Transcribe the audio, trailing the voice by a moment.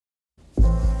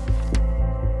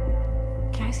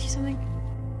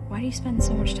do you spend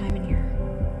so much time in here?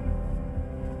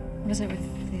 What is it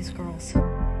with these girls?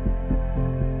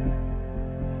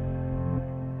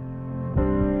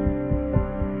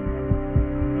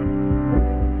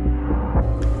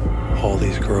 All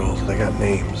these girls, they got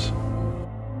names.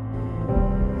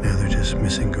 Now they're just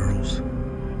missing girls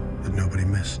that nobody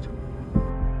missed.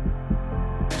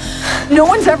 No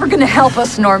one's ever gonna help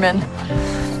us, Norman.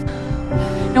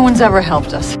 No one's ever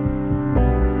helped us.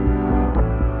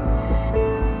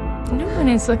 No one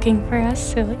is looking for us,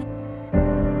 silly.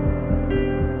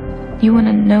 You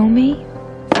wanna know me?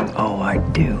 Oh, I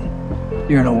do.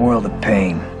 You're in a world of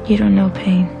pain. You don't know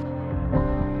pain.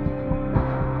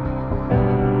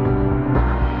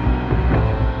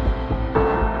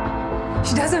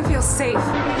 She doesn't feel safe.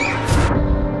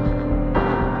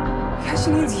 Because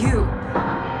she needs you.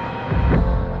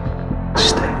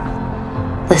 Stay.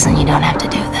 Listen, you don't have to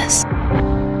do this.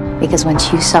 Because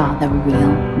once you saw the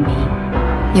real me,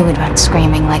 you would run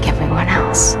screaming like everyone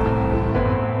else.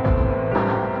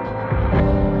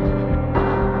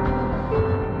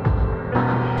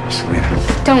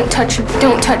 Selena. Don't touch me.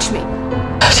 Don't touch me.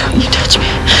 Don't you touch me.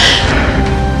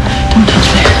 Don't touch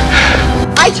me.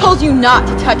 I told you not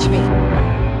to touch me.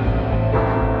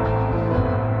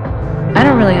 I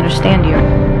don't really understand you.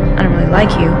 I don't really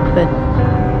like you, but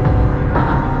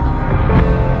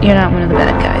you're not one of the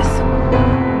bad guys.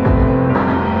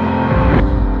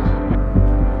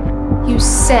 You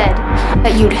said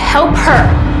that you'd help her.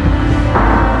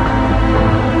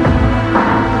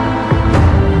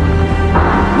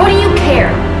 What do you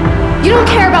care? You don't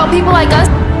care about people like us?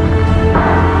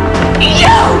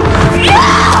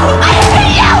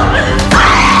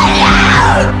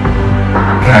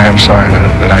 I am sorry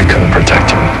that I couldn't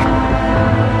protect you.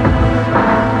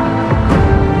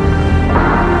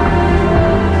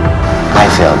 I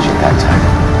failed you that time.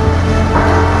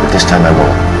 But this time I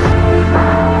won't.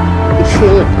 I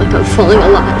feel like I'm falling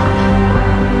alive.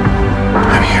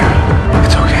 I'm here.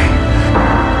 It's okay.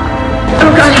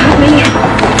 Oh God, help me.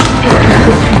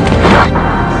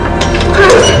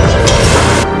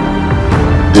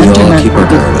 We all keep our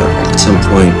guard up. At some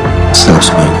point, stops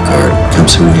being a guard,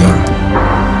 becomes who we are.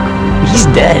 He's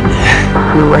dead.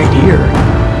 We're right here.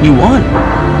 You won.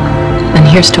 And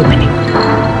here's to winning.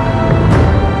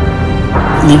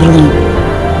 Legally,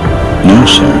 no,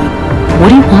 sir. What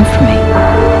do you want from me?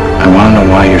 I want to know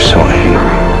why you're so angry.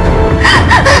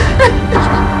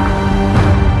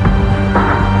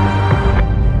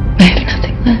 I have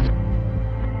nothing left.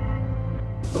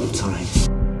 I'm sorry.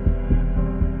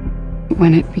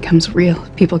 When it becomes real,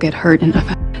 people get hurt, and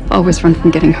I've always run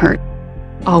from getting hurt.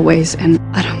 Always, and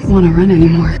I don't want to run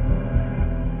anymore.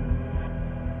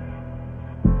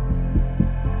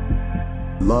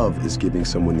 Love is giving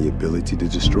someone the ability to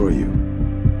destroy you,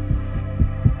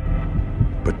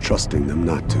 but trusting them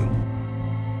not to.